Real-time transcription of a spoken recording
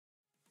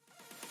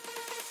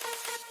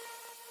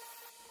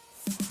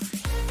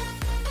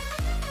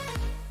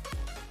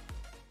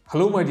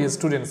Hello my dear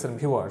students and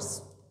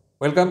viewers,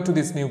 welcome to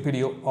this new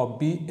video of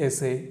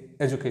bsa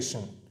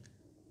education.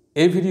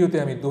 এই ভিডিওতে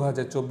আমি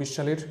 2024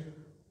 সালের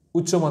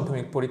উচ্চ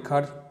মাধ্যমিক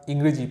পরীক্ষার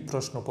ইংরেজি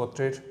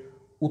প্রশ্নপত্রের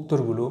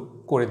উত্তরগুলো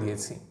করে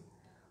দিয়েছি।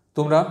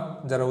 তোমরা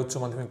যারা উচ্চ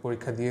মাধ্যমিক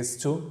পরীক্ষা দিয়ে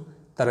এসেছো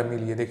তারা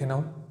মিলিয়ে দেখে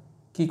নাও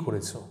কি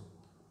করেছো।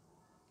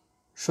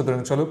 সুতরাং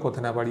চলো কথা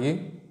না বাড়িয়ে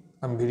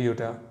আমি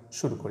ভিডিওটা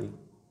শুরু করি।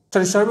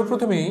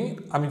 সর্বপ্রথমেই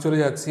আমি চলে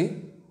যাচ্ছি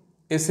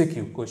SAQ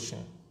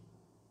কোশ্চেন।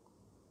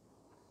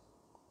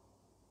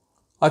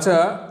 আচ্ছা,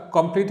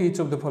 complete each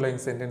of the following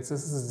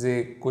sentences যে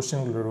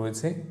কোশ্চেনগুলো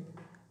রয়েছে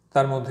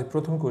তার মধ্যে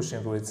প্রথম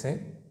কোশ্চেন রয়েছে,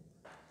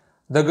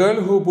 the girl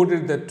who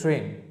boarded the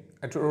train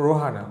at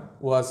Rohana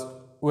was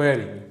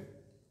wearing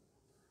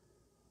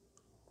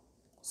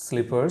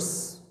sleepers.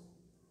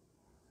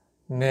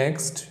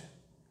 Next,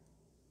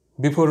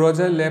 before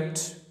Roger left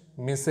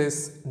Mrs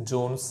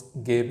Jones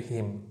gave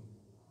him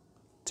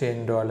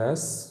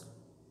 $10.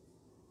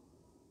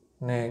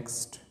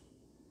 Next,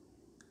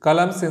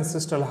 Kalam's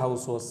ancestral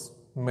house was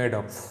made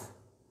of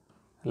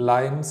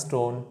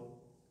limestone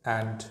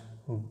and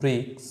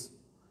bricks.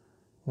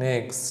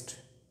 Next,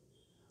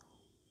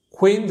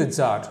 when the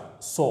jar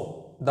saw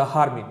the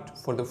hermit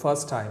for the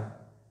first time,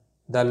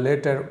 the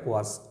latter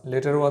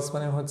was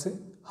মানে হচ্ছে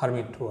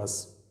hermit was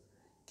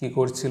কি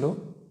করছিল?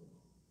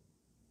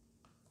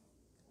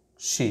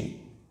 She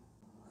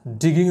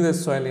digging the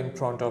soil in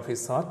front of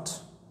his hut.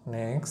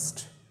 Next,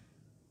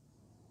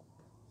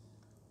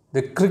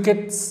 the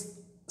cricket's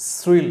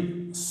shrill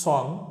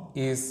song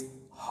is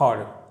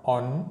heard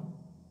on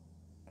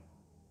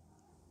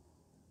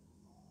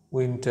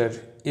winter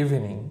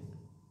evening.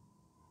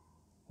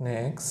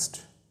 Next,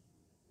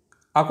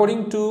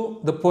 according to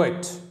the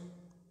poet,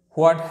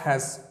 what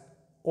has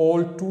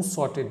all too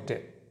short a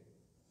day?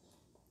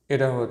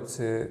 এটা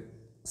হচ্ছে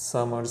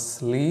summer's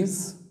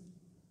lease.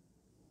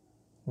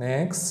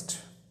 Next,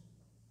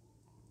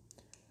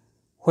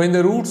 when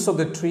the roots of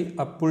the tree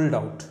are pulled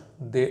out,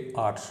 they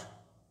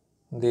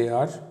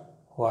are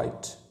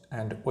white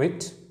and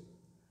wet.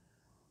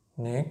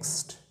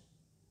 Next,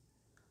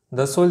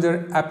 the soldier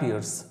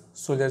appears.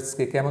 Soldiers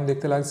কে কেমন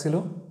দেখতে লাগছিল?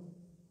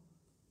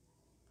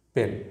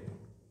 পেল।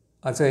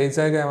 আচ্ছা, এই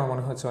জায়গায় আমার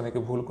মনে হচ্ছে অনেকে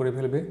ভুল করে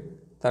ফেলবে,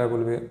 তারা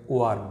বলবে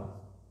ওয়ার্ম,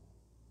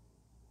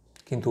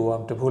 কিন্তু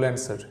ওয়ার্মটা ভুল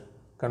অ্যান্সার,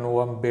 কারণ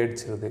ওয়ার্ম বেড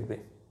ছিল দেখবে।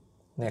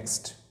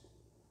 Next,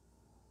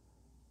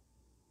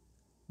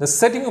 the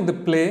setting of the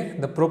play,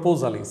 the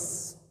proposal is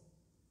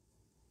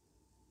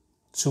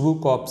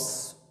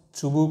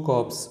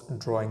Chubukop's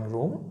drawing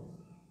room.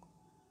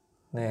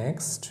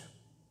 Next,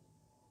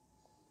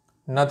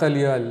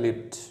 Natalia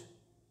lived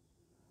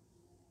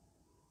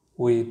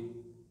with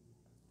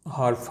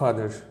her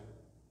father.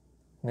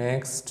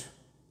 Next,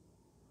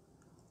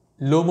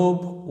 Lomov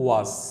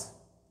was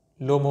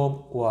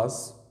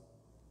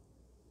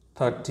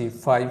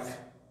 35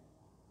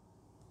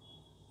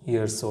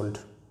 years old.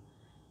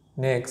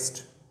 Next,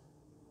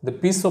 the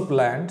piece of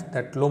land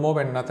that Lomov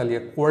and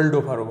Natalia quarreled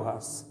over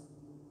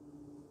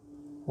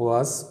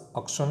was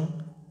auction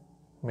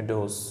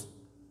meadows.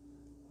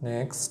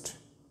 Next,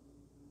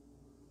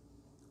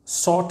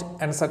 short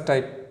answer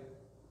type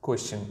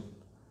question.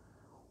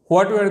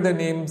 What were the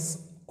names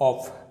of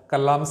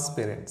Kalam's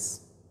parents?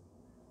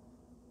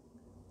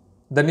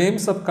 The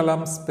names of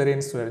Kalam's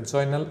parents were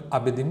Joinal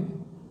Abedin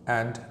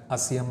and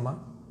Asiamma.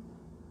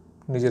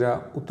 নিজেরা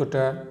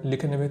উত্তরটা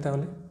লিখে নেবে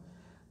তাহলে।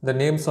 The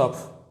names of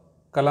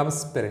Kalam's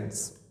parents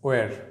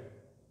were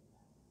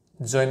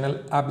Joinal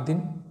Abedin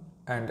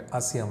and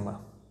Asiamma.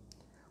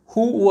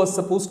 Who was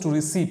supposed to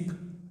receive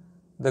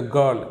the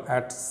girl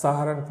at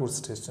Saharanpur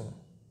station?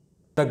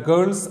 The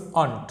girl's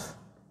aunt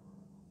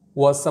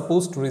was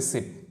supposed to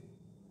receive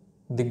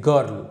the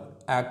girl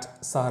at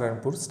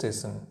Saharanpur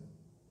station.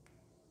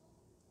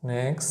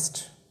 Next,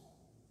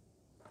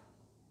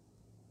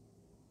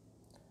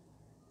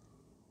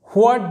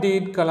 what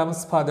did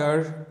Kalam's father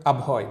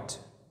avoid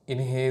in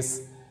his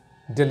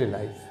daily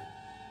life?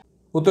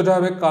 উত্তরটা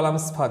হবে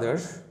Kalam's father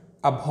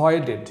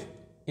avoided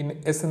in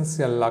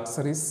essential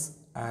luxuries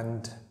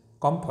and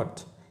comfort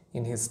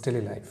in his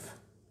daily life.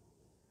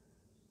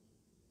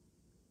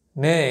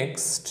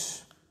 Next,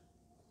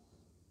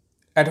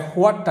 at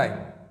what time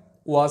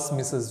was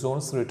Mrs.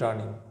 Jones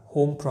returning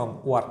home from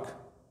work?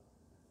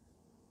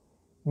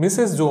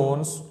 Mrs.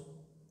 Jones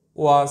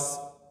was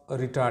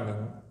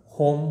returning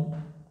home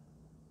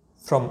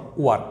from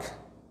work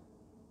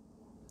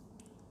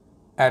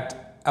at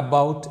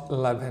about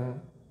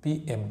 11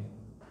 p.m.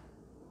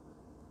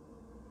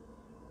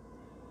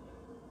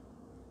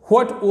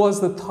 What was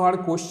the third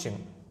question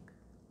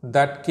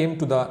that came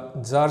to the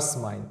judge's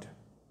mind?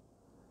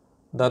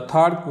 The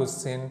third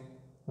question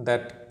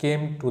that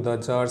came to the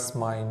judge's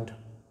mind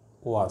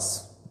was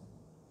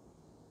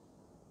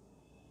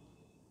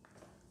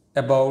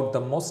about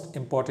the most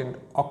important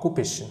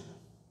occupation.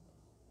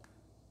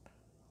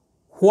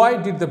 Why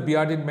did the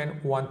bearded man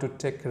want to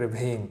take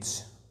revenge?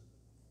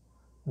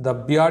 The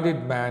bearded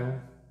man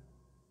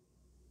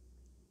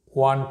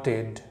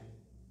wanted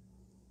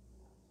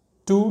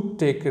to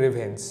take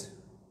revenge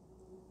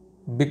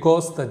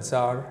because the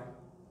jar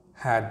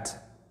had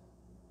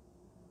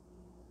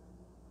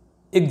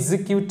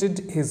executed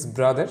his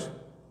brother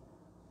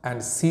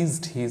and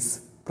seized his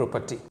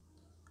property.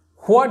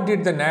 What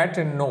did the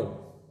narrator know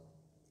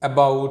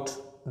about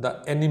the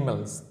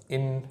animals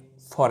in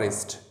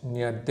forest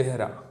near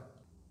Dehra?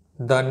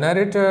 The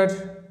narrator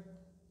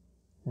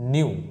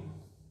knew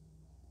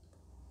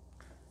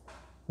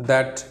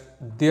that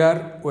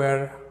there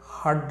were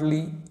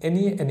hardly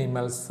any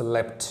animals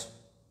left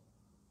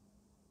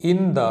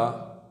in the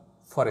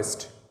forest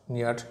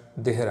near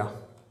Dehra.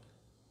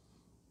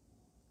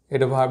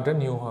 এটা ভাবটা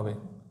new হবে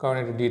কারণ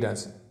এটা did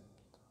আছে।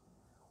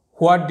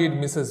 What did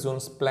Mrs.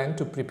 Jones plan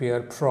to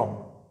prepare from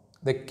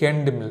the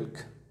canned milk?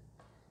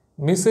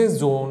 Mrs.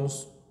 Jones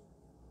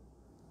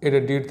এটা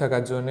did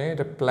থাকার জন্য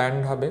এটা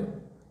প্ল্যান্ড হবে।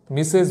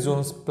 Mrs.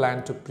 Jones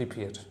planned to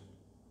prepare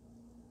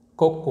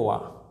cocoa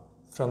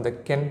from the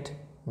canned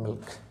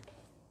milk.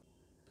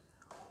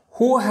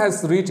 Who has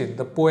written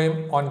the poem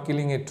on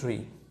killing a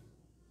tree?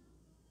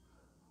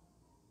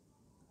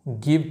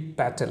 Gibb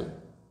Patel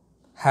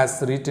has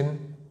written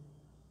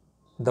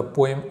the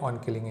poem on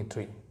killing a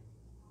tree.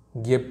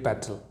 Gibb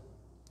Patel.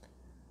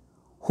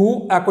 Who,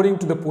 according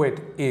to the poet,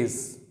 is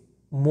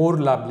more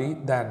lovely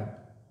than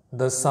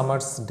the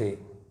summer's day?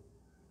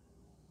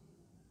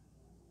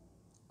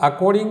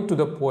 According to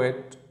the poet,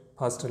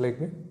 first like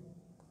me,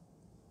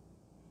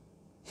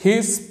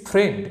 his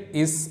friend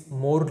is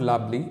more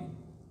lovely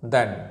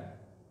than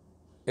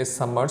a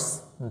summer's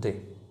day.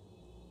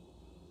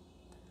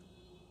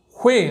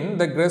 When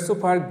the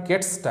grasshopper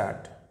gets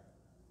tired,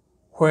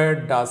 where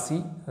does he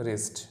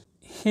rest?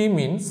 He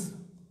means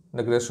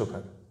the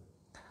grasshopper.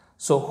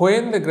 So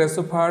when the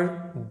grasshopper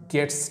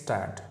gets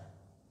tired,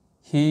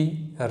 he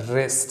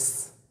rests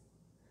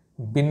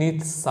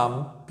beneath some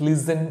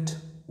pleasant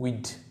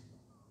weed.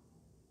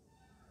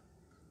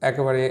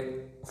 একেবারে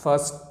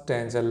first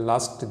স্ট্যাঞ্জার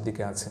লাস্টের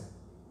দিকে আছে।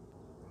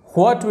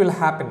 What will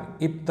happen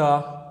if the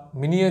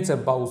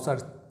miniature bows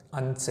are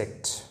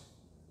unchecked?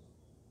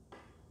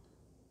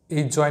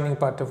 এই joining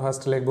পার্টটা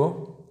first লিখব।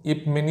 If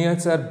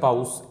miniature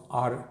bows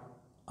are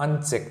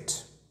unchecked,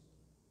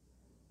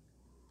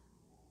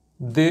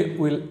 they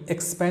will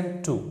expand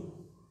to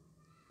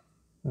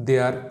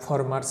their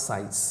former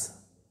size.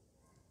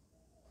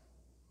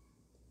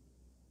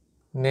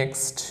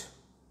 Next,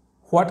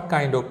 what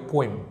kind of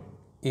poem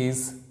is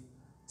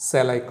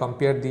Shall I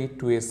compare thee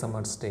to a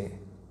summer's day?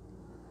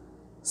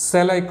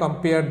 Shall I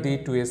compare thee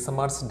to a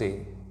summer's day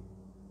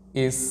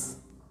is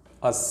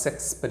a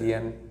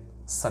Shakespearean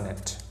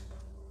sonnet.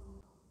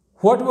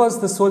 What was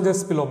the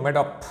soldier's pillow made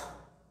of?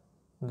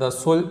 The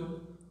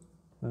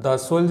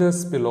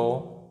soldier's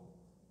pillow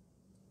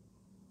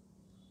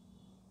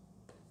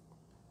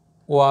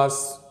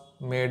was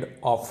made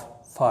of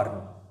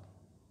fern.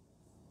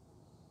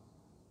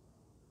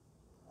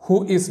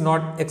 Who is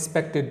not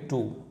expected to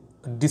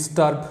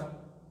disturb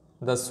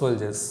the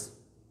soldier's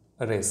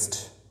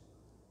rest?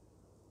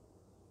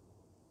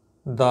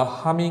 The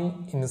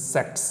humming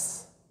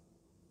insects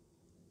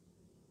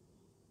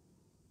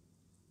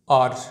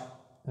are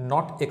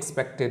not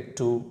expected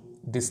to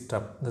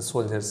disturb the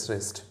soldier's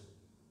rest.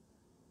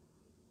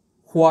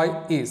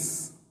 Why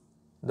is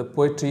the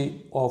poetry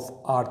of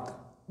earth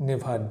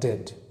never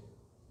dead?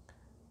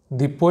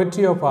 The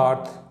poetry of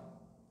earth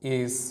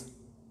is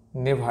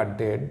never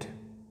dead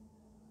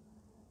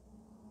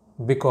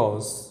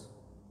because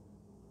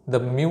the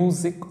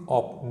music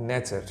of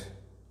nature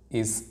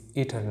is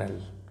eternal.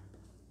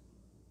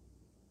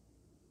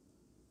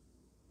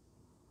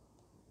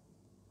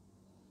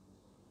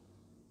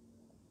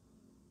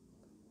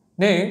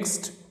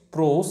 Next,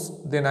 prose,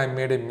 then I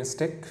made a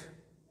mistake.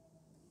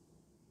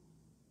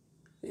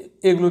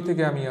 এগুলো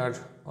থেকে আমি আর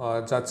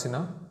যাচ্ছি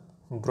না,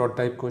 broad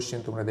type question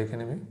তোমরা দেখে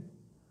নেবে,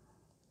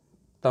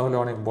 তাহলে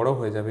অনেক বড়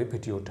হয়ে যাবে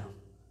ভিডিওটা।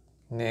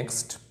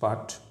 নেক্সট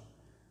পার্ট,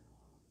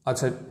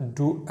 আচ্ছা,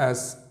 ডু অ্যাজ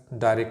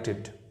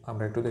ডাইরেক্টেড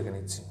আমরা একটু দেখে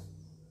নিচ্ছি।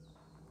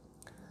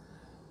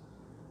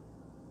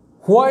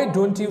 Why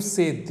don't you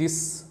say this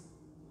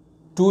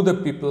to the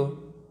people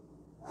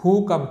who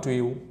come to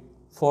you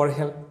for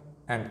help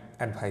and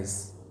advice?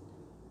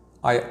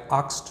 I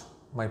asked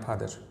my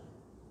father.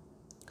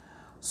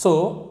 So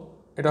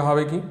এটা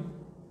হবে কি,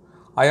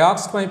 I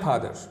asked my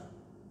father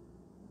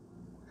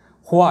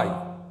why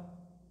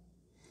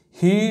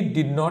he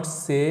did not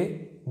say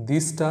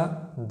this টা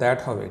that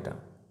হবে এটা,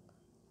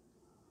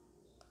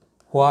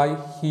 why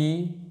he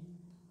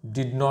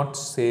did not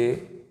say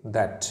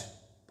that,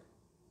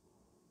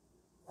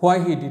 why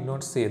he did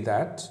not say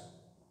that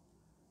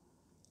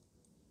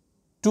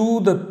to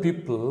the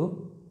people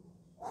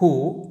who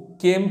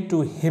came to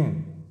him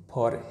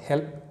for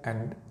help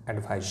and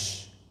advice.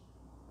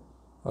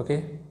 Okay,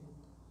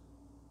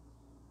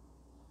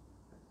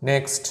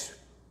 next,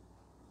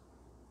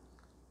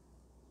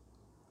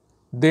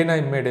 then I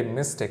made a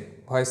mistake,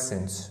 voice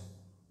change.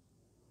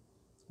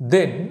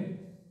 Then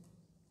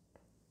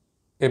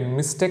a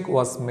mistake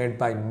was made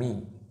by me.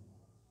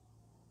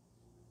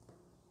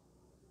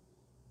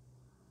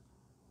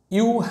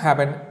 You have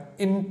an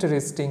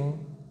interesting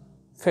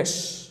fish.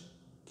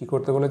 কি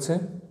করতে বলেছে?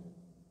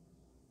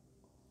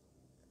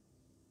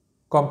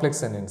 Complex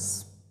sentence.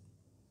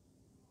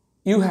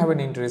 You have an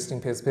interesting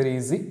face, very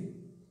easy.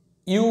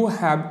 You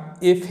have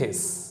a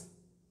face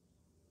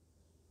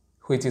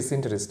which is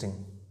interesting.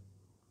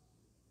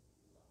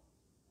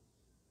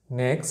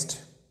 Next,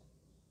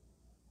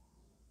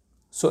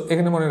 so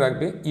এখানে মনে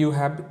রাখবে you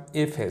have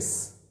a face,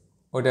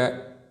 ওটা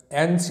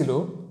an ছিল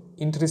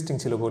interesting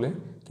ছিল বলে,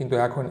 কিন্তু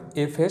এখন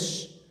a face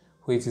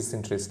which is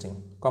interesting,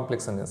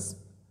 complexness.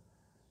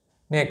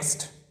 Next,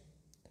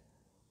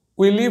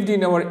 we lived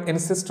in our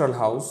ancestral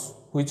house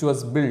which was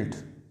built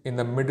in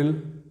the middle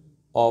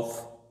of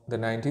the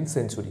 19th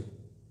century.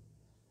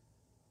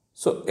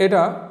 So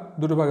এটা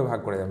দুটো ভাগে ভাগ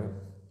করা যাবে,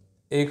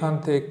 এইখান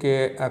থেকে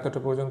এতটা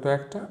পর্যন্ত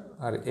একটা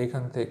আর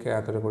এইখান থেকে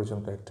এতটা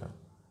পর্যন্ত একটা।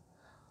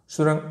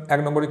 সুতরাং এক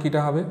নম্বরে কিটা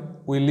হবে,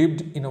 we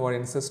lived in our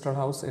ancestral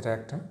house, এটা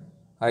একটা,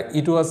 আর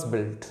it was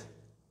built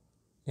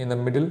in the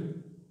middle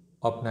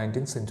of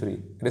 19th century,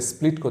 এটা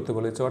স্প্লিট করতে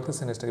বলেছে, অর্থাৎ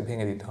সেন্টেন্সটাকে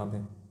ভেঙে দিতে হবে।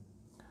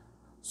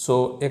 সো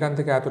এখান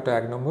থেকে এতটা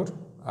এক নম্বর,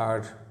 আর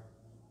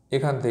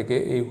এখান থেকে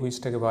এই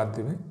হুইচটাকে বাদ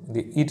দেবে,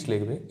 দিয়ে ইট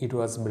লিখবে, it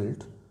was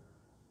built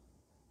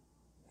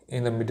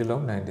in the middle of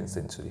 19th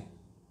century.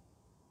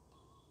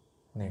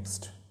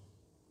 Next,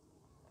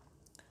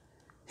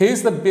 he is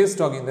the best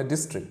dog in the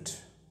district.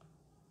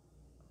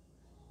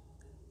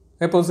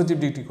 A positive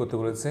degree করতে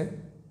বলেছে,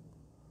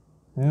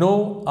 no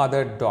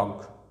other dog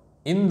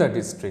in the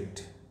district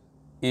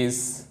is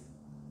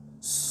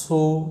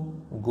so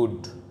good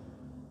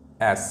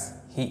as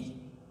he.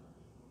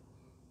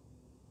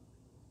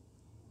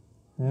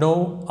 No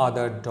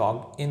other dog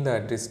in the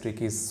district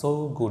is so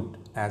good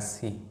as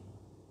he.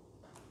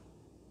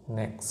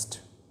 Next,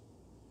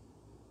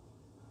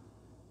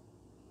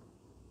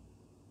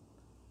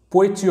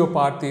 poetry of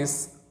art is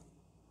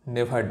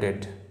never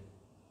dead.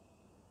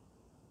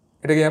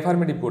 এটাকে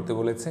affirmative করতে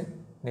বলেছে,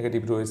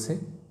 negative রয়েছে,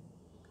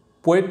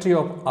 poetry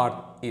of art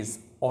is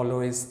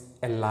always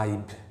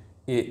alive,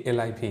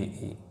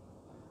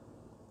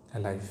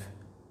 alive.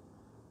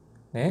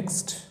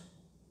 Next,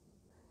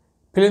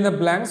 fill in the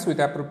blanks with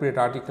appropriate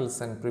articles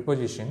and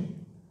preposition.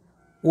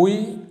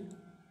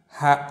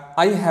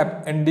 I have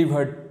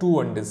endeavored to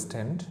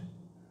understand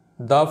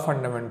the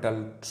fundamental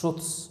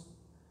truths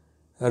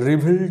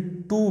revealed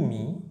to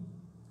me.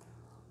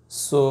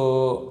 So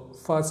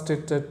first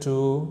এটা to,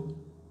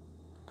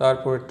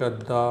 তারপর এটা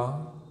the,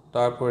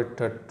 তারপর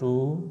এটা to,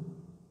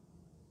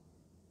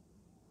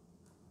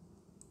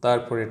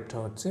 তারপর এটা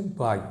হচ্ছে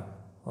by,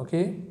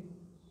 okay,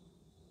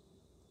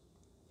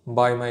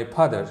 by my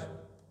father,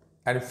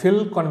 and feel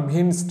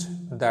convinced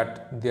that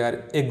there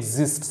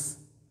exists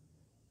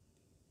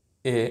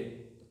a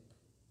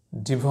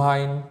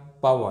divine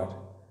power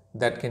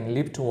that can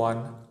lift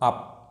one up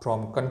from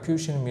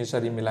confusion,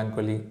 misery,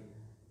 melancholy,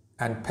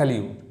 and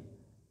failure,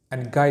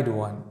 and guide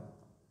one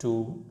to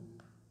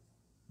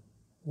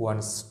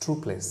one's true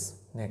place.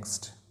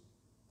 Next,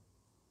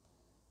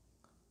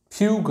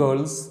 few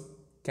girls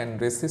can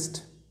resist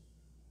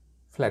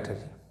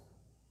flattery.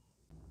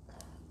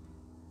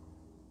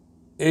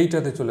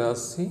 এইটাতে চলে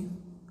আসছি,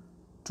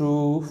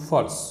 true,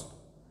 false.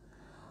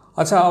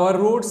 আচ্ছা, our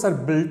roads are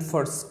built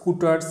for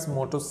scooters,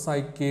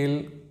 motorcycle,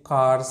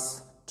 cars,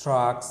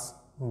 trucks,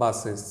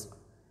 buses.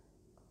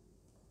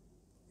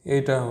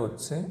 এইটা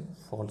হচ্ছে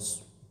false.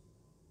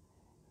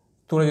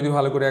 তোমরা যদি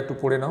ভালো করে একটু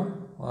পড়ে নাও,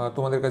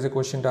 তোমাদের কাছে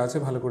কোশ্চেনটা আছে,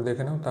 ভালো করে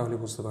দেখে নাও, তাহলে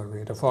বুঝতে পারবে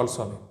এটা false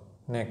হবে।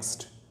 Next,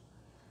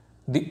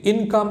 the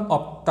income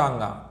of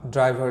Tanga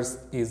drivers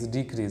is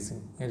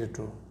decreasing. এটা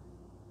true.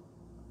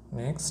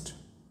 Next,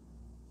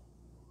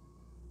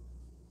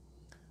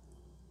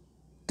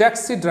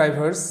 taxi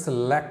drivers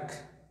lack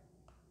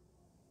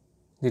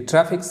the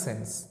traffic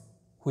sense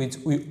which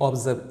we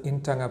observe in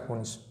Tanga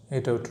Punish.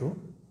 Eto true.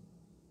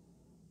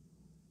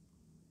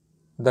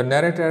 The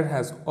narrator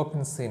has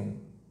often seen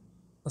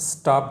a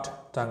stuffed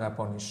Tanga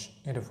Punish.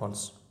 Eto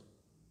false.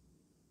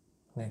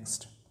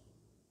 Next,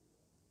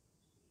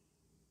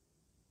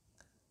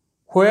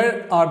 where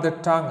are the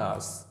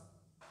Tangas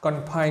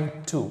confined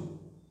to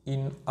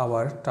in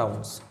our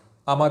towns?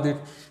 আমাদের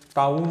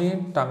টাউনের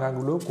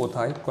টাঙ্গাগুলো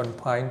কোথায়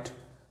confined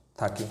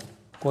থাকে,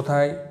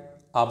 কোথায়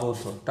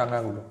আবদ্ধ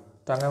টাঙ্গাগুলো,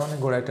 টাঙ্গা মানে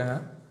ঘোড়ায় টাঙ্গা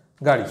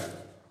গাড়ি,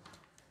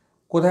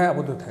 কোথায়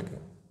আবদ্ধ থাকে?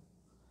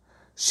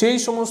 সেই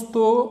সমস্ত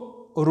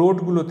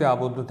রোডগুলোতে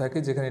আবদ্ধ থাকে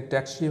যেখানে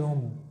ট্যাক্সি এবং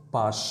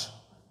বাস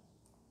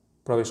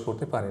প্রবেশ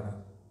করতে পারে না।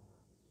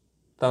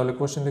 তাহলে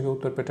কোশ্চেন থেকে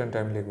উত্তর প্যাটার্নটা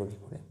আমি লিখব কি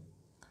করে?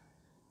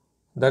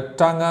 The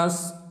Tangas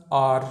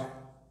are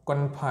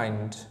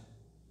confined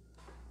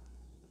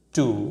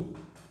to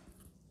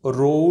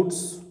roads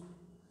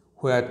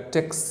where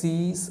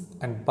taxis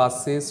and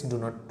buses do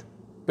not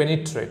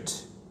penetrate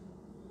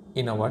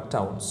in our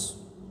towns.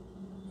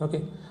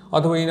 Okay,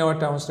 অথবা in our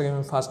towns টাকে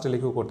আমি ফার্স্টে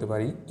লিখেও করতে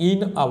পারি, in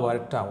our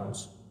towns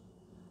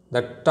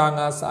the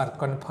Tangas are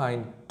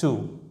confined to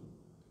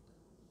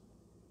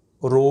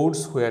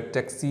roads where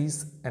taxis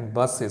and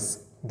buses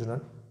do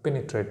not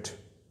penetrate.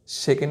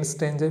 Second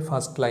স্ট্যান্ডায়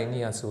first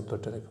লাইনই আছে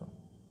উত্তরটা, দেখো।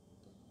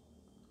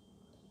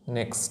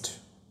 Next,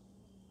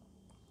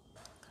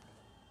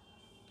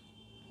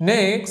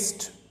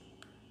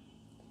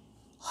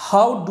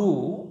 how do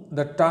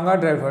the Tanga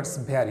drivers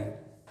vary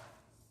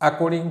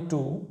according to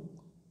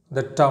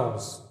the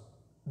towns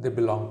they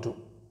belong to.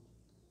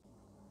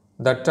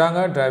 The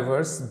Tanga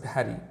drivers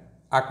vary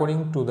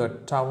according to the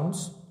towns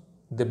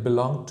they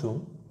belong to,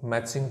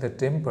 matching the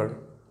temper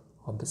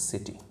of the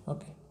city.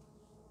 Okay.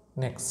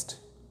 Next.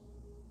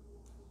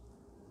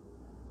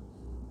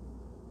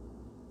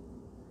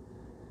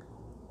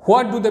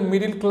 What do the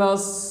middle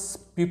class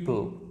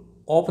people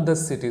of the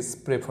cities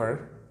prefer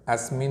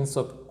as means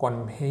of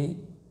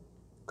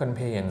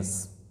conveyance?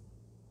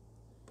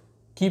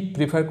 কি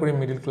prefer করে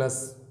middle class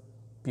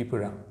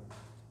পিপলরা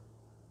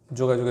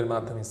যোগাযোগের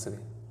মাধ্যম হিসেবে?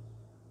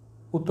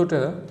 উত্তরটা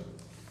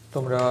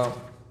তোমরা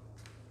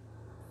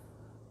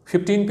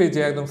 15 পেজে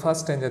একদম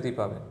first স্ট্যান্ডাতেই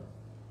পাবে।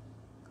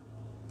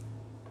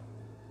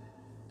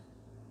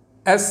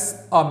 As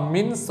a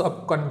means of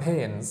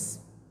conveyance,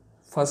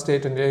 first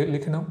এটা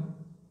লিখে নাও।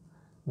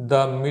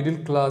 The middle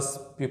class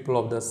people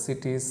of the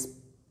cities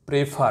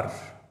prefer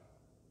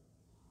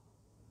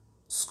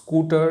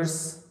scooters,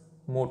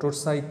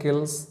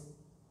 motorcycles,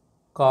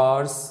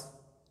 cars,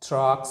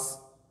 trucks,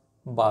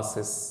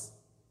 buses.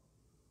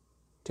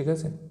 ঠিক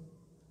আছে?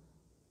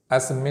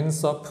 As a means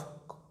of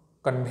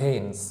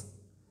conveyance,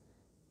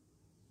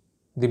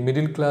 the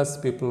middle class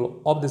people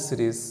of the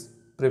cities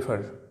prefer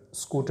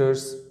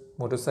scooters,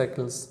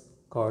 motorcycles,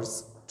 cars,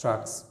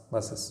 trucks,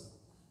 buses.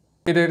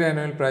 এটা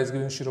annual prize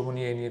giving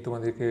শিরোমণি এই নিয়ে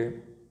তোমাদেরকে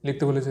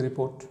লিখতে বলেছে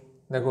report.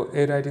 দেখো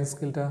এই রাইটিং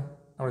স্কিলটা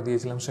আমরা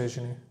দিয়েছিলাম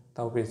সেশনে,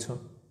 তাও পেয়েছো।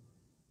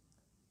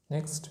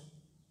 Next,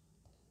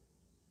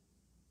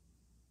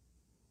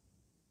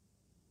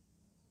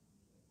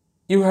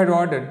 you had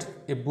ordered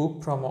A book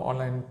from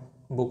online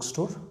book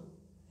store,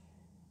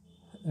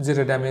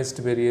 যেটা ড্যামেজড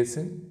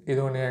বেরিয়েছে। এই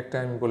ধরনের একটা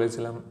আমি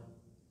বলেছিলাম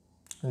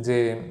যে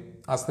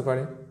আসতে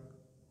পারে,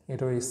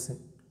 এটাও এসছে।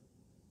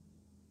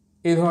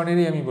 এই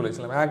ধরনেরই আমি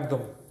বলেছিলাম,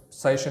 একদম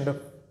সাজেশনটা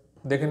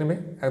দেখে নেবে,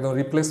 একদম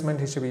রিপ্লেসমেন্ট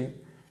হিসেবেই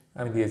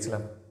আমি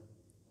দিয়েছিলাম।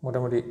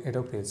 মোটামুটি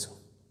এটাও পেয়েছো।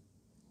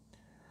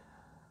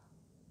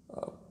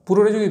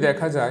 পুরোটা যদি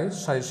দেখা যায়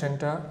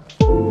সাজেশনটা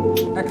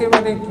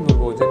একেবারে কি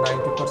বলবো যে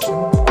 90%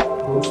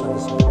 পুরো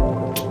সাজেশন